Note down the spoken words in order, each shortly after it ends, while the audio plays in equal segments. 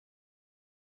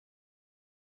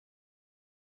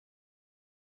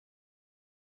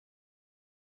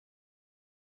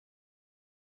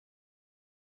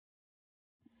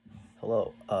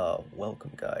Hello,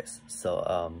 welcome guys.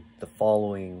 The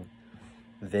following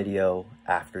video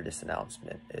after this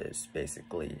announcement is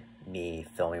basically me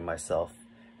filming myself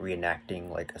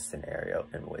reenacting like a scenario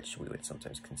in which we would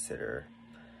sometimes consider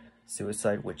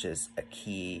suicide, which is a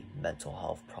key mental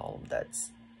health problem that's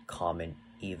common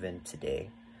even today.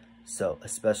 So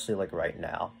especially like right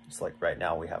now, right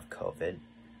now we have COVID.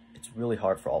 It's really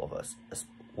hard for all of us,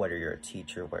 whether you're a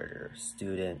teacher, whether you're a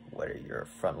student, whether you're a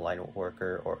frontline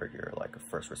worker, or you're like a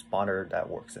first responder that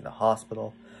works in a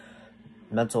hospital.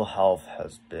 Mental health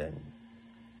has been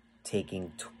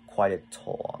taking quite a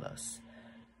toll on us,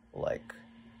 like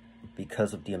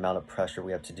because of the amount of pressure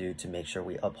we have to do to make sure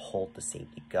we uphold the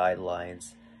safety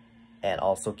guidelines and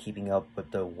also keeping up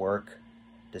with the work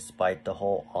despite the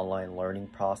whole online learning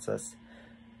process.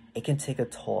 It can take a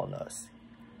toll on us,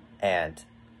 and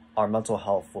our mental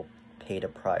health will pay the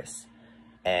price.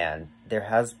 And there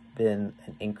has been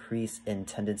an increase in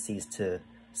tendencies to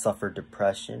suffer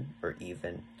depression or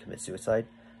even commit suicide.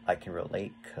 I can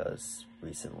relate because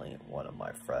recently one of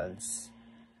my friends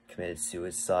committed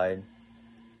suicide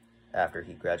after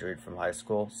he graduated from high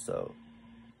school. So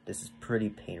this is pretty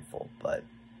painful, but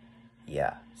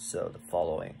yeah, so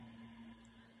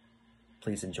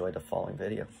please enjoy the following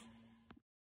video.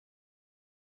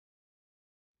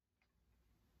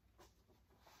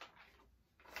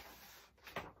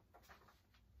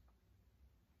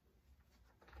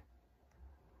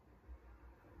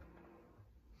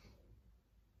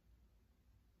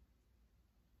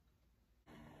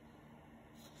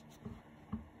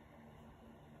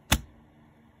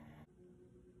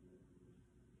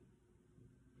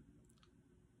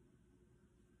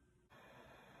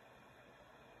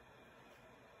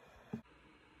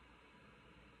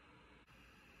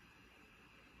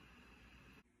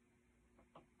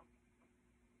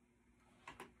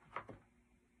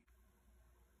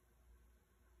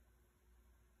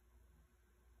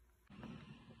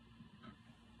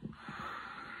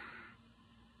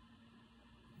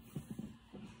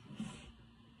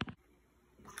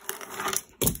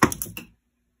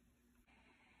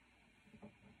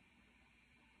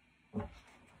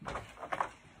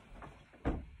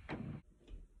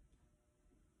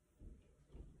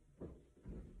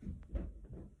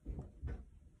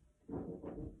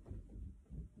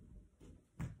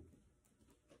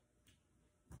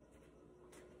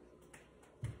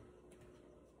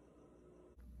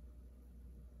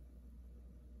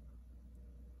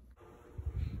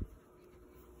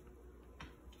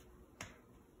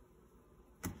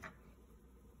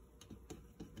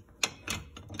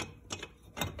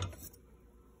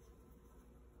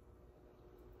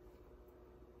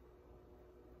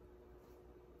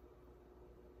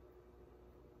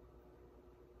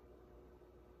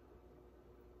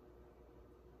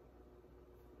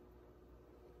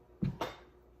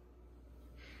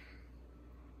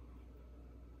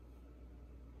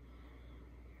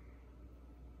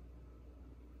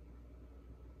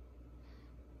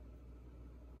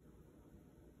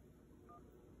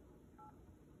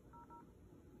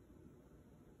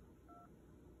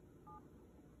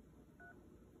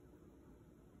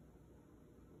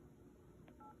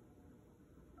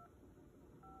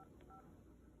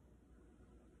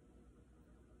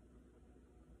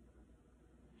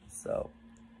 So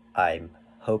I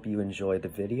hope you enjoyed the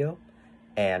video,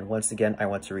 and once again I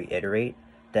want to reiterate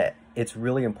that it's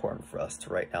really important for us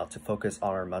right now to focus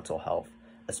on our mental health,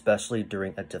 especially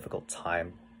during a difficult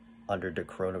time under the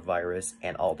coronavirus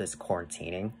and all this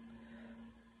quarantining.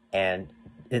 And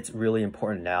it's really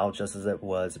important now, just as it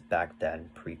was back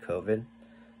then pre-COVID.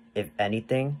 If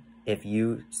anything, if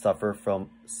you suffer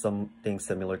from something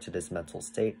similar to this mental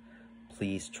state,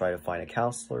 please try to find a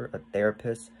counselor, a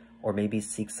therapist, or maybe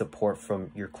seek support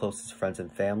from your closest friends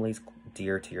and families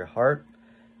dear to your heart.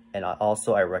 And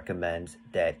I recommend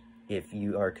that if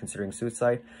you are considering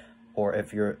suicide, or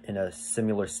if you're in a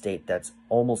similar state that's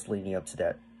almost leading up to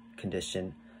that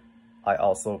condition, I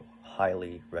also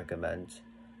highly recommend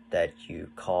that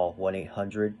you call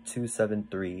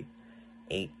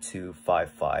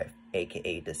 1-800-273-8255,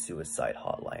 aka the suicide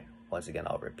hotline. Once again,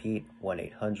 I'll repeat,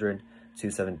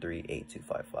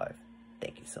 1-800-273-8255.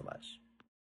 Thank you so much.